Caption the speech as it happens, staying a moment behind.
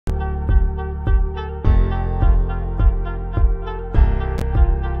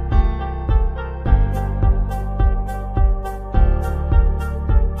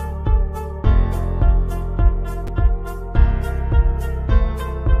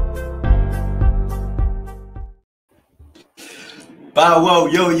Wow, wow,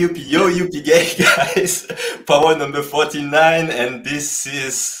 yo, yuppie, gay guys. Power number 49, and this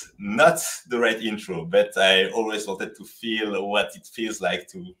is not the right intro, but I always wanted to feel what it feels like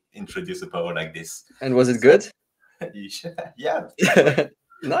to introduce a power like this. And was it good? Yeah.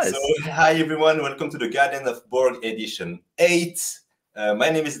 Nice. So, hi everyone, welcome to the Guardian of BORG edition 8. My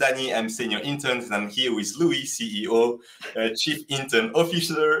name is Dany, I'm senior intern, and I'm here with Louis, CEO, chief intern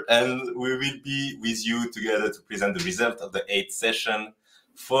officer, and we will be with you together to present the result of the 8th session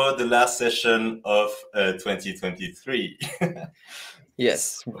for the last session of 2023.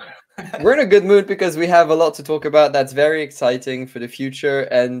 Yes, we're in a good mood because we have a lot to talk about that's very exciting for the future,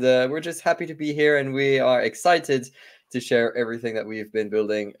 and we're just happy to be here, and we are excited to share everything that we've been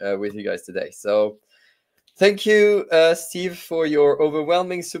building with you guys today. So thank you, Steve, for your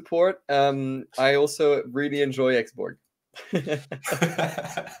overwhelming support. I also really enjoy SwissBorg.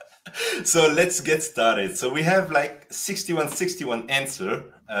 So let's get started. So we have like 61 answer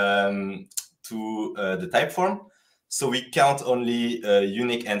to the type form. So we count only a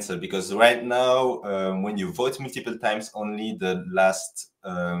unique answer because right now, when you vote multiple times, only the last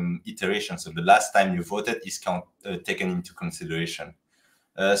iteration, so the last time you voted is taken into consideration.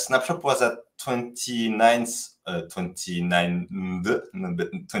 Snapshot was at 29th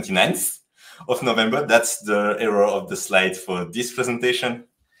of November. That's the error of the slide for this presentation.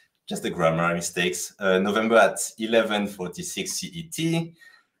 Just the grammar mistakes. November at 11:46 CET.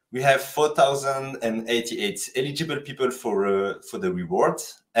 We have 4,088 eligible people for the reward,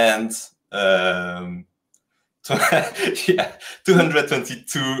 and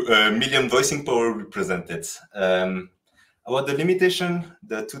 222 million voicing power represented. About the limitation,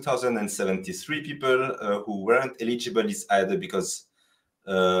 the 2,073 people who weren't eligible is either because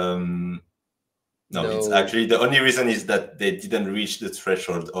it's actually the only reason is that they didn't reach the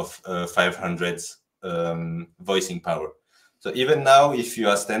threshold of 500 voicing power. So even now, if you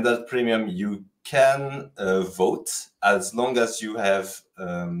are standard premium, you can vote as long as you have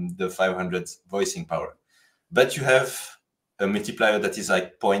the 500 voicing power. But you have a multiplier that is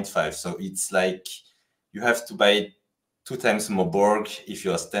like 0.5. So it's like you have to buy 2 times more BORG if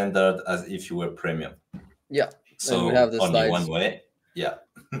you are standard as if you were premium. Yeah. So and we have the only slides one way. Yeah.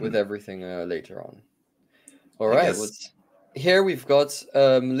 with everything later on. All right. Here we've got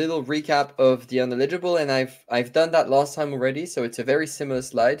a little recap of the uneligible, and I've done that last time already, so it's a very similar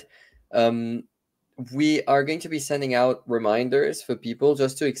slide. We are going to be sending out reminders for people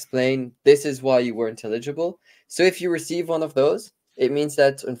just to explain this is why you weren't eligible. So if you receive one of those, it means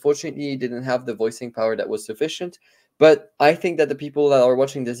that unfortunately you didn't have the voicing power that was sufficient. But I think that the people that are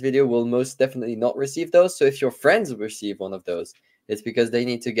watching this video will most definitely not receive those. So if your friends receive one of those, it's because they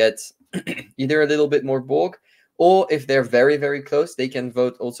need to get either a little bit more BORG, or if they're very, very close, they can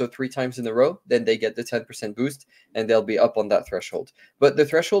vote also 3 times in a row. Then they get the 10% boost and they'll be up on that threshold. But the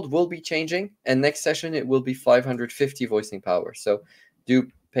threshold will be changing, and next session it will be 550 voicing power. So do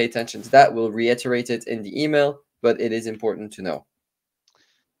pay attention to that. We'll reiterate it in the email, but it is important to know.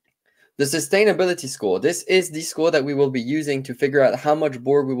 The sustainability score. This is the score that we will be using to figure out how much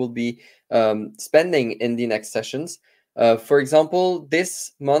BORG we will be spending in the next sessions. For example,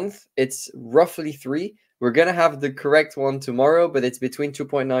 this month, it's roughly 3. We're going to have the correct one tomorrow, but it's between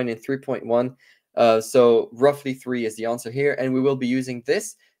 2.9 and 3.1. So roughly 3 is the answer here. And we will be using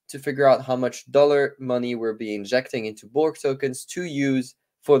this to figure out how much dollar money we'll be injecting into BORG tokens to use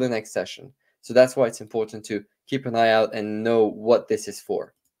for the next session. So that's why it's important to keep an eye out and know what this is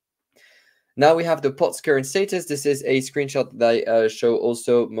for. Now we have the pot's current status. This is a screenshot that I show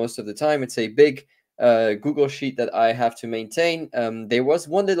also most of the time. It's a big Google sheet that I have to maintain. There was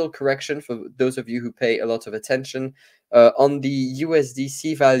one little correction for those of you who pay a lot of attention. On the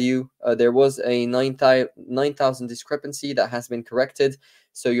USDC value, there was a 9,000 discrepancy that has been corrected.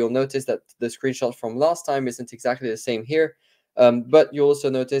 So you'll notice that the screenshot from last time isn't exactly the same here. But you also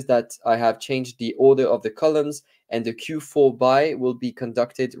notice that I have changed the order of the columns, and the Q4 buy will be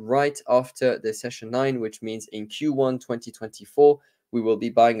conducted right after the session 9, which means in Q1 2024, we will be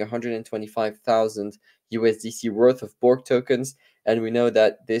buying 125,000 USDC worth of BORG tokens. And we know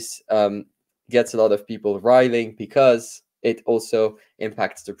that this gets a lot of people riling because it also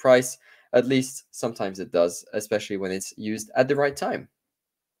impacts the price. At least sometimes it does, especially when it's used at the right time.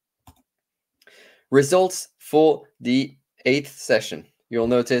 Results for the 8th session. You'll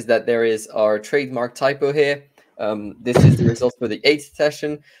notice that there is our trademark typo here. This is the results for the 8th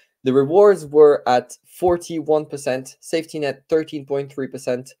session. The rewards were at 41%, safety net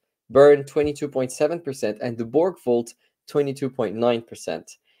 13.3%, burn 22.7%, and the BORG Vault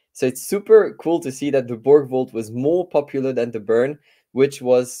 22.9%. So it's super cool to see that the BORG Vault was more popular than the burn, which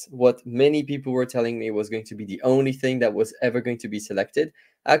was what many people were telling me was going to be the only thing that was ever going to be selected.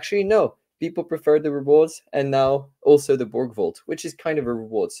 Actually, no. People preferred the rewards, and now also the Borg Vault, which is kind of a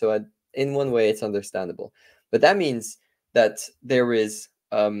reward. So in one way, it's understandable. But that means that there is,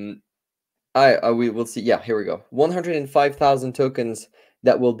 we will see. Yeah, here we go. 105,000 tokens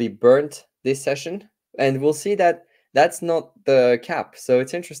that will be burnt this session. And we'll see that that's not the cap. So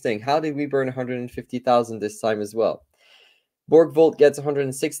it's interesting. How did we burn 150,000 this time as well? Borg Vault gets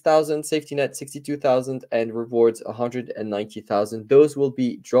 106,000, Safety Net 62,000, and rewards 190,000. Those will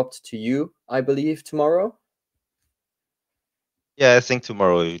be dropped to you, I believe, tomorrow. Yeah, I think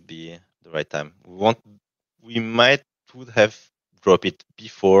tomorrow would be the right time. We would have dropped it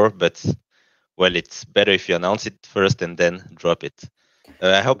before, but well, it's better if you announce it first and then drop it.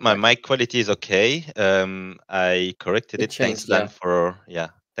 I hope my mic quality is okay. I corrected it. Changed,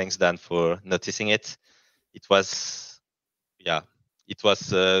 Thanks, Dan, for noticing it. It was, the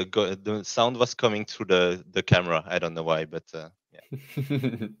sound was coming through the camera. I don't know why, but yeah.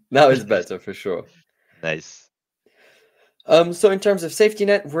 Now it's better for sure. Nice. So in terms of safety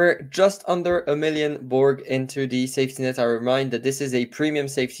net, we're just under 1 million Borg into the safety net. I remind that this is a premium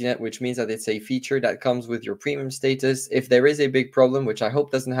safety net, which means that it's a feature that comes with your premium status. If there is a big problem, which I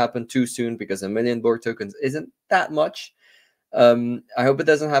hope doesn't happen too soon, because 1 million Borg tokens isn't that much. I hope it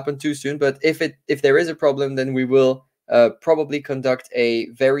doesn't happen too soon. But if there is a problem, then we will probably conduct a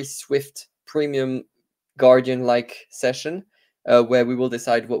very swift premium Guardian-like session. Where we will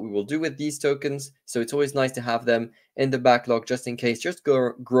decide what we will do with these tokens. So it's always nice to have them in the backlog just in case, just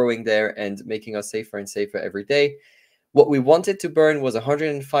growing there and making us safer and safer every day. What we wanted to burn was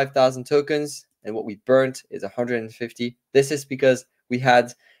 105,000 tokens, and what we burnt is 150. This is because we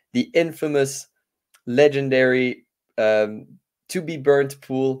had the infamous, legendary to be burnt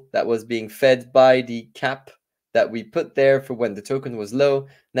pool that was being fed by the cap that we put there for when the token was low.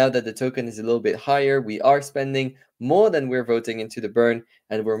 Now that the token is a little bit higher, we are spending more than we're voting into the burn,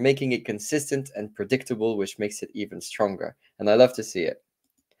 and we're making it consistent and predictable, which makes it even stronger. And I love to see it.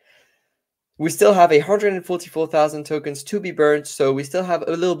 We still have 144,000 tokens to be burned, so we still have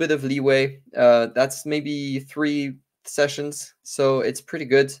a little bit of leeway. That's maybe 3 sessions, so it's pretty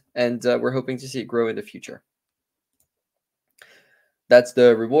good, and we're hoping to see it grow in the future. That's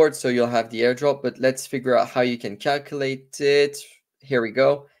the reward, so you'll have the airdrop, but let's figure out how you can calculate it. Here we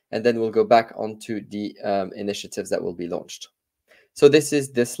go, and then we'll go back onto the initiatives that will be launched. So this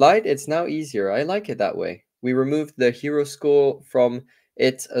is the slide. It's now easier. I like it that way. We removed the hero score from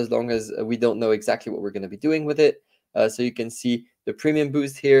it as long as we don't know exactly what we're going to be doing with it. So you can see the premium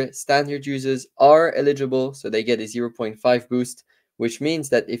boost here. Standard users are eligible, so they get a 0.5 boost, which means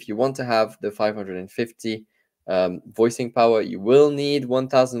that if you want to have the 550 voicing power, you will need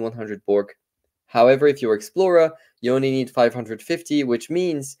 1,100 Borg. However, if you're Explorer, you only need 550, which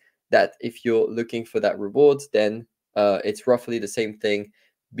means that if you're looking for that reward, then it's roughly the same thing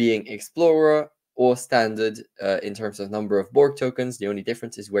being Explorer or Standard in terms of number of Borg tokens. The only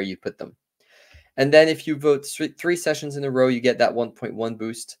difference is where you put them. And then if you vote 3 sessions in a row, you get that 1.1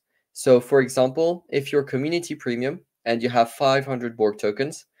 boost. So for example, if you're Community Premium and you have 500 Borg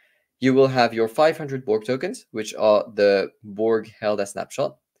tokens, you will have your 500 Borg tokens, which are the Borg held as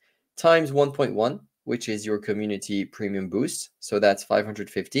snapshot, times 1.1, which is your Community Premium boost. So that's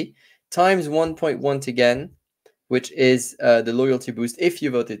 550, times 1.1 again, which is the loyalty boost if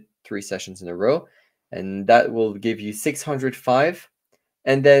you voted 3 sessions in a row. And that will give you 605.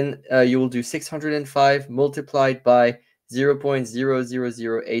 And then you will do 605 multiplied by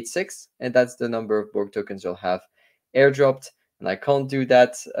 0.00086. And that's the number of Borg tokens you'll have airdropped. And I can't do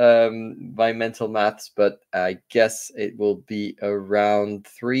that by mental maths, but I guess it will be around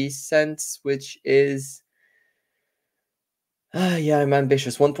 3 cents, which is, yeah, I'm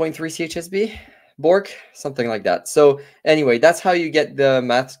ambitious, 1.3 CHSB Borg, something like that. So anyway, that's how you get the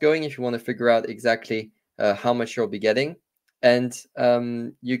maths going if you want to figure out exactly how much you'll be getting. And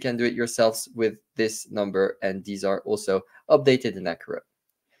you can do it yourselves with this number, and these are also updated and accurate.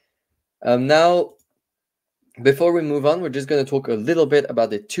 Now, before we move on, we're just going to talk a little bit about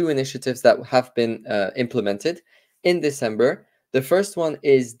the 2 initiatives that have been implemented in December. The first one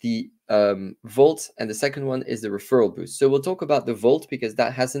is the Vault, and the second one is the referral boost. So we'll talk about the Vault because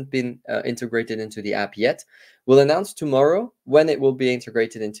that hasn't been integrated into the app yet. We'll announce tomorrow when it will be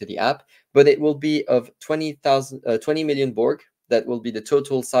integrated into the app, but it will be of 20 million Borg. That will be the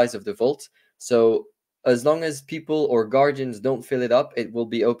total size of the Vault. So as long as people or guardians don't fill it up, it will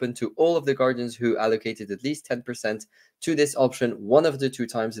be open to all of the guardians who allocated at least 10% to this option one of the 2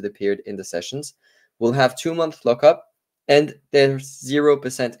 times it appeared in the sessions. We'll have 2-month lockup, and there's 0%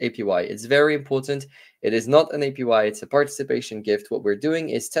 APY. It's very important. It is not an APY, it's a participation gift. What we're doing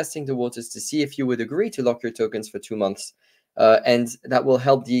is testing the waters to see if you would agree to lock your tokens for 2 months. And that will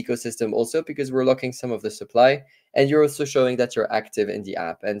help the ecosystem also, because we're locking some of the supply, and you're also showing that you're active in the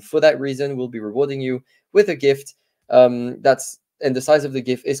app. And for that reason, we'll be rewarding you with a gift and the size of the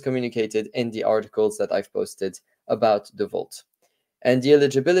gift is communicated in the articles that I've posted about the vault. And the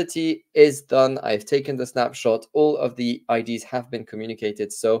eligibility is done. I've taken the snapshot. All of the IDs have been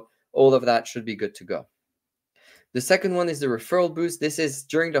communicated, so all of that should be good to go. The second one is the referral boost. This is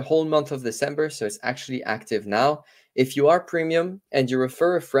during the whole month of December, so it's actually active now. If you are premium and you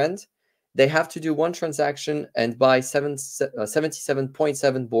refer a friend, they have to do 1 transaction and buy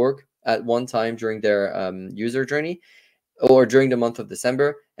 77.7 BORG at one time during their user journey or during the month of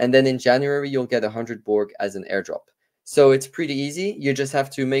December. And then in January, you'll get 100 BORG as an airdrop. So it's pretty easy. You just have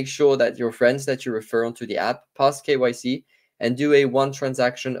to make sure that your friends that you refer onto the app pass KYC and do a 1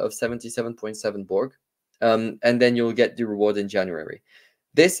 transaction of 77.7 BORG. And then you'll get the reward in January.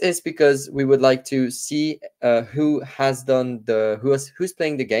 This is because we would like to see who has done who's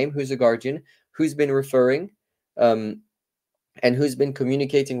playing the game, who's a guardian, who's been referring, and who's been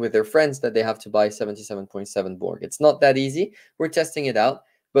communicating with their friends that they have to buy 77.7 BORG. It's not that easy. We're testing it out,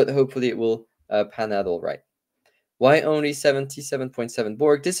 but hopefully it will pan out all right. Why only 77.7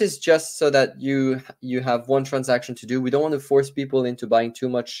 BORG? This is just so that you have 1 transaction to do. We don't want to force people into buying too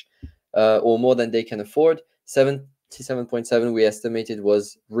much or more than they can afford. 77.7 we estimated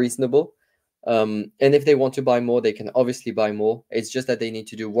was reasonable. And if they want to buy more, they can obviously buy more. It's just that they need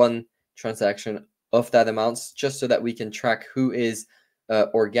to do 1 transaction of that amount, just so that we can track who is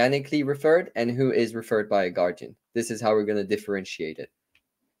organically referred and who is referred by a guardian. This is how we're going to differentiate it.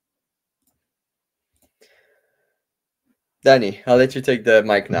 Dany, I'll let you take the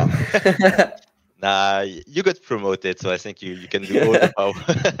mic now. Nah, you got promoted, so I think you can do all the power,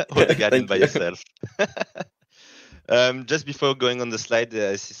 all the guardian by yourself. Just before going on the slide,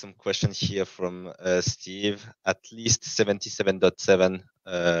 I see some questions here from Steve. At least 77.7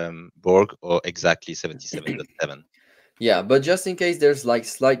 BORG or exactly 77.7. Yeah, but just in case there's like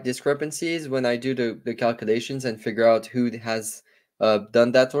slight discrepancies when I do the calculations and figure out who has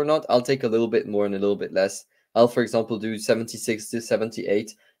done that or not, I'll take a little bit more and a little bit less. I'll, for example, do 76 to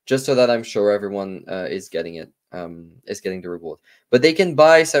 78, just so that I'm sure everyone is getting it, is getting the reward. But they can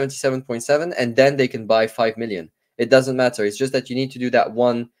buy 77.7 and then they can buy 5 million. It doesn't matter. It's just that you need to do that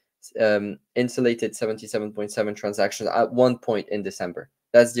 1 insulated 77.7 transaction at 1 point in December.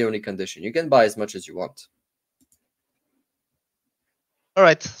 That's the only condition. You can buy as much as you want. All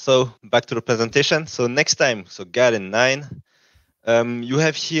right, so back to the presentation. So next time, so Guardian 9. You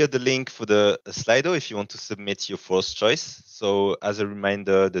have here the link for the Slido if you want to submit your first choice. So as a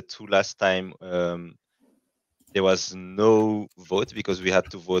reminder, the 2 last time there was no vote because we had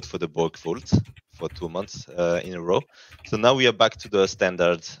to vote for the BORG vault for 2 months in a row. So now we are back to the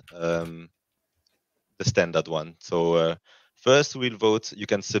standard one. So first we'll vote. You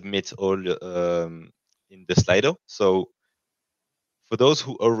can submit all in the Slido. So for those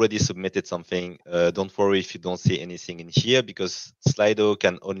who already submitted something, don't worry if you don't see anything in here, because Slido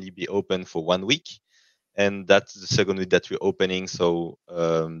can only be open for 1 week. And that's the second week that we're opening. So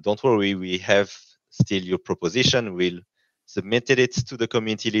don't worry, we have still your proposition. We'll submitted it to the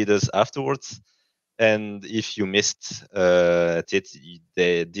community leaders afterwards. And if you missed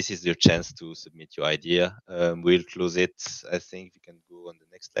it, this is your chance to submit your idea. We'll close it. I think we can go on the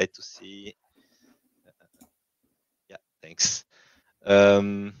next slide to see. Yeah, thanks.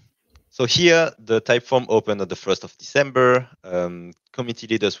 So here, the type form opened on the 1st of December. Committee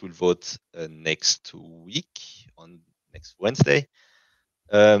leaders will vote next week, on next Wednesday.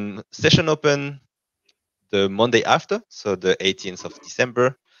 Session open the Monday after, so the 18th of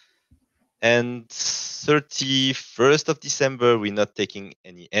December. And 31st of December, we're not taking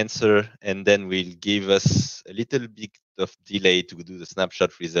any answer. And then we'll give us a little bit of delay to do the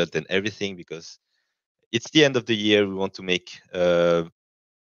snapshot result and everything, because it's the end of the year. We want to make we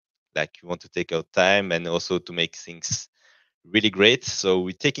want to take our time and also to make things really great. So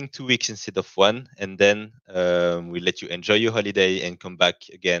we're taking 2 weeks instead of 1, and then we let you enjoy your holiday and come back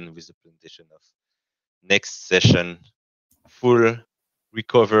again with the presentation of next session, full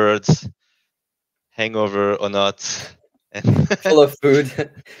recovered, hangover or not, and full of food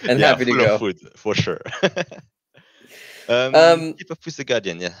and yeah, happy to go. Full of food for sure. Keep up with the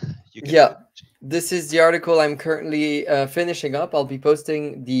Guardian, yeah. Yeah. This is the article I'm currently finishing up. I'll be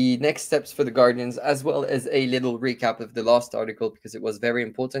posting the next steps for the Guardians, as well as a little recap of the last article, because it was very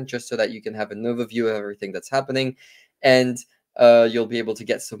important, just so that you can have an overview of everything that's happening, and you'll be able to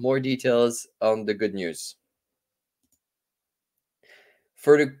get some more details on the good news.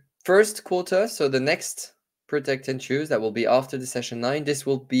 For the first quarter, so the next Protect and Choose that will be after the session 9, this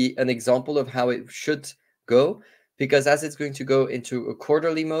will be an example of how it should go, because as it's going to go into a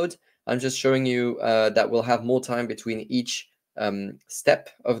quarterly mode, I'm just showing you that we'll have more time between each step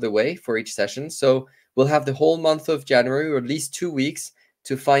of the way for each session. So we'll have the whole month of January, or at least 2 weeks,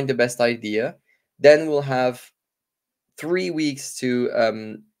 to find the best idea. Then we'll have 3 weeks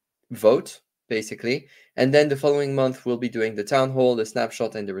to vote, basically. And then the following month, we'll be doing the town hall, the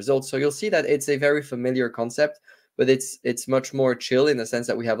snapshot, and the results. So you'll see that it's a very familiar concept, but it's much more chill in the sense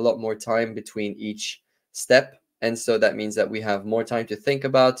that we have a lot more time between each step. And so that means that we have more time to think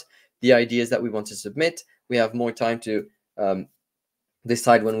about the ideas that we want to submit. We have more time to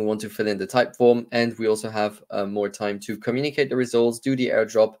decide when we want to fill in the type form. And we also have more time to communicate the results, do the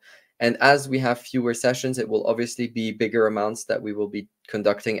airdrop. And as we have fewer sessions, it will obviously be bigger amounts that we will be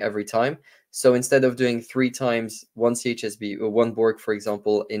conducting every time. So instead of doing 3 times 1 CHSB or 1 Borg, for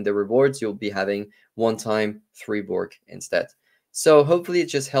example, in the rewards, you'll be having 1 time 3 Borg instead. So hopefully it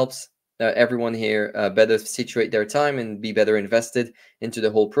just helps everyone here better situate their time and be better invested into the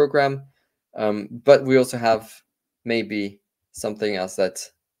whole program. But we also have maybe something else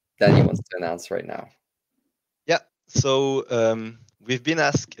that Dany wants to announce right now. Yeah. So we've been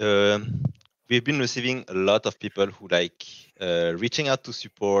receiving a lot of people who like reaching out to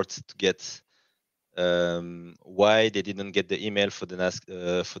support to get why they didn't get the email for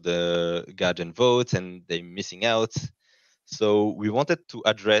the guardian vote and they're missing out. So we wanted to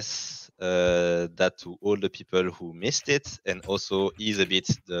address that to all the people who missed it, and also ease a bit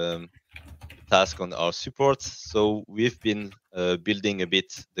the task on our support. So we've been building a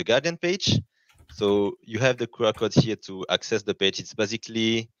bit the guardian page. So you have the QR code here to access the page. It's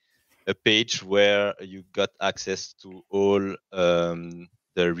basically a page where you got access to all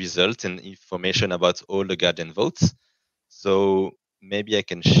the results and information about all the guardian votes. So maybe I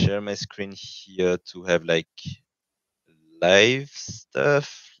can share my screen here to have like live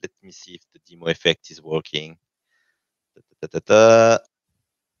stuff. Let me see if the demo effect is working.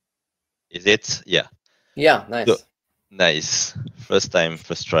 Is it? Yeah. Yeah, nice. So, nice. First time,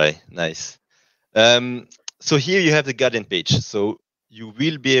 first try. Nice. So here you have the guardian page. So you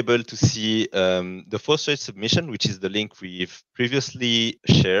will be able to see the first choice submission, which is the link we've previously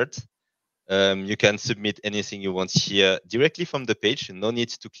shared. You can submit anything you want here directly from the page. No need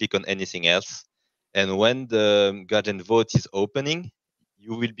to click on anything else. And when the guardian vote is opening,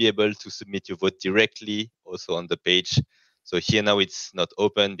 you will be able to submit your vote directly also on the page. So here now it's not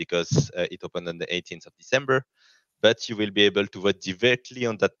open because it opened on the 18th of December, but you will be able to vote directly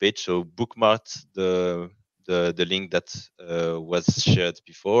on that page. So bookmark the link that was shared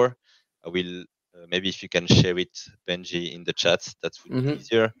before. I will maybe if you can share it, Benjy, in the chat, that would be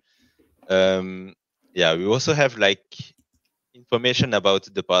easier. Yeah, we also have like information about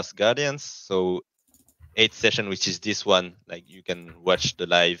the past guardians. So 8th session, which is this one, like you can watch the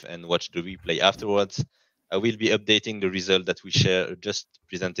live and watch the replay afterwards. I will be updating the result that we just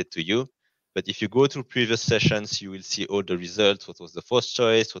presented to you. But if you go through previous sessions, you will see all the results. What was the first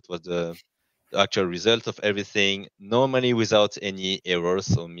choice? What was the actual result of everything? Normally without any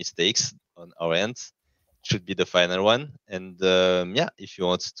errors or mistakes on our end. It should be the final one. And yeah, if you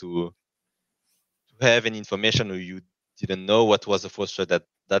want to have any information or you didn't know what was the first choice at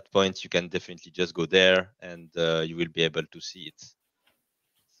that point, you can definitely just go there and you will be able to see it.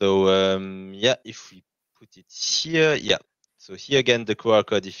 So yeah, if we put it here, yeah. So here again, the QR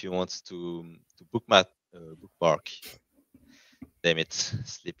code if you want to bookmark. Damn it,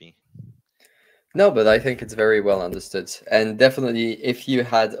 slipping. No, but I think it's very well understood. And definitely, if you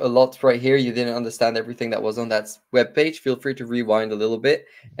had a lot right here, you didn't understand everything that was on that web page, feel free to rewind a little bit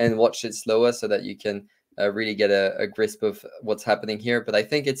and watch it slower so that you can really get a grasp of what's happening here. But I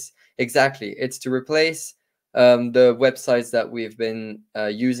think it's to replace the websites that we've been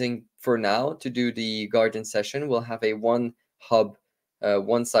using for now to do the guardian session. We'll have a one hub,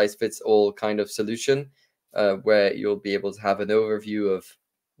 one size fits all kind of solution where you'll be able to have an overview of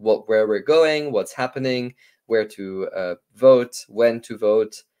where we're going, what's happening, where to vote, when to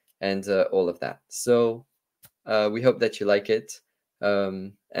vote, and all of that. So we hope that you like it.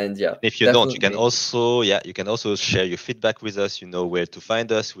 And yeah, if you don't, you can also share your feedback with us. You know where to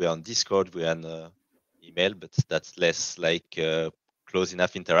find us. We're on Discord, we're on email, but that's less like close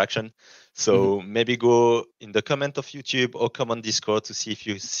enough interaction. So maybe go in the comment of YouTube or come on Discord to see if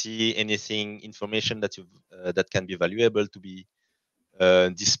you see anything, information that that can be valuable to be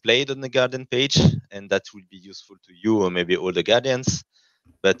displayed on the guardian page, and that will be useful to you or maybe all the guardians.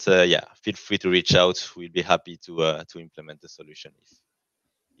 But yeah, feel free to reach out. We'll be happy to implement the solution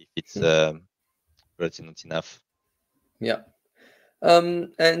if it's pertinent enough. Yeah.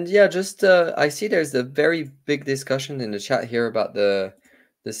 And yeah, just I see there's a very big discussion in the chat here about the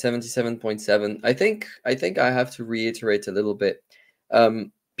 77.7. I think I have to reiterate a little bit.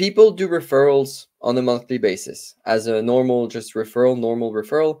 People do referrals on a monthly basis as a normal normal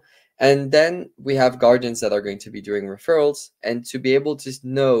referral. And then we have guardians that are going to be doing referrals, and to be able to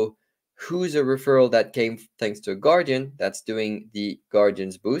know who's a referral that came thanks to a guardian that's doing the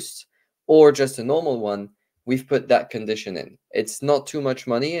guardian's boost or just a normal one, we've put that condition in. It's not too much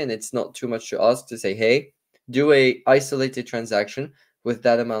money, and it's not too much to ask to say, hey, do a isolated transaction with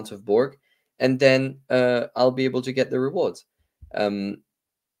that amount of Borg, and then I'll be able to get the rewards.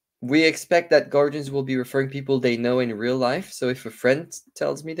 We expect that guardians will be referring people they know in real life. So if a friend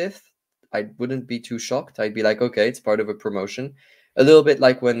tells me this, I wouldn't be too shocked. I'd be like, okay, it's part of a promotion. A little bit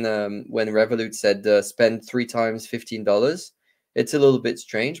like when Revolut said spend 3 times $15. It's a little bit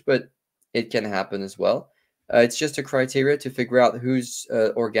strange, but it can happen as well. It's just a criteria to figure out who's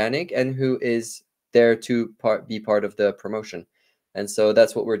organic and who is there to be part of the promotion. And so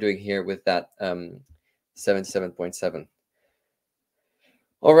that's what we're doing here with that 77.7.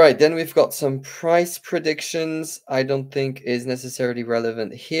 All right, then we've got some price predictions. I don't think is necessarily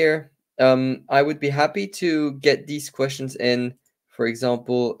relevant here. I would be happy to get these questions in. For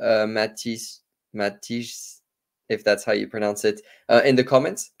example, Matisse, if that's how you pronounce it, in the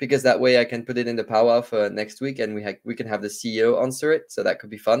comments, because that way I can put it in the powwow for next week, and we can have the CEO answer it. So that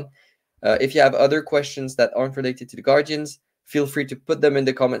could be fun. If you have other questions that aren't related to the Guardians, feel free to put them in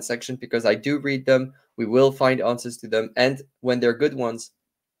the comment section, because I do read them. We will find answers to them, and when they're good ones,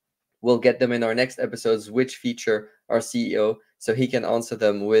 we'll get them in our next episodes, which feature our CEO, so he can answer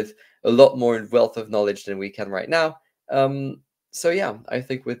them with a lot more wealth of knowledge than we can right now. So yeah, I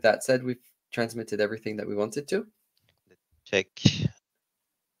think with that said, we've transmitted everything that we wanted to. Let's check.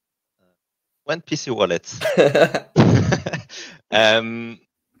 When PC wallets.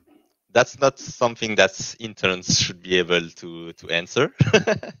 That's not something that interns should be able to answer.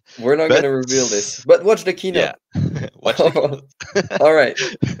 We're not going to reveal this, but watch the keynote. Yeah. Watch the keynote. All right.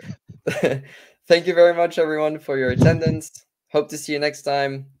 Thank you very much, everyone, for your attendance. Hope to see you next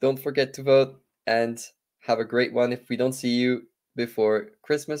time. Don't forget to vote, and have a great one. If we don't see you before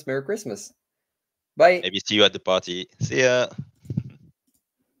Christmas, Merry Christmas. Bye. Maybe see you at the party. See ya.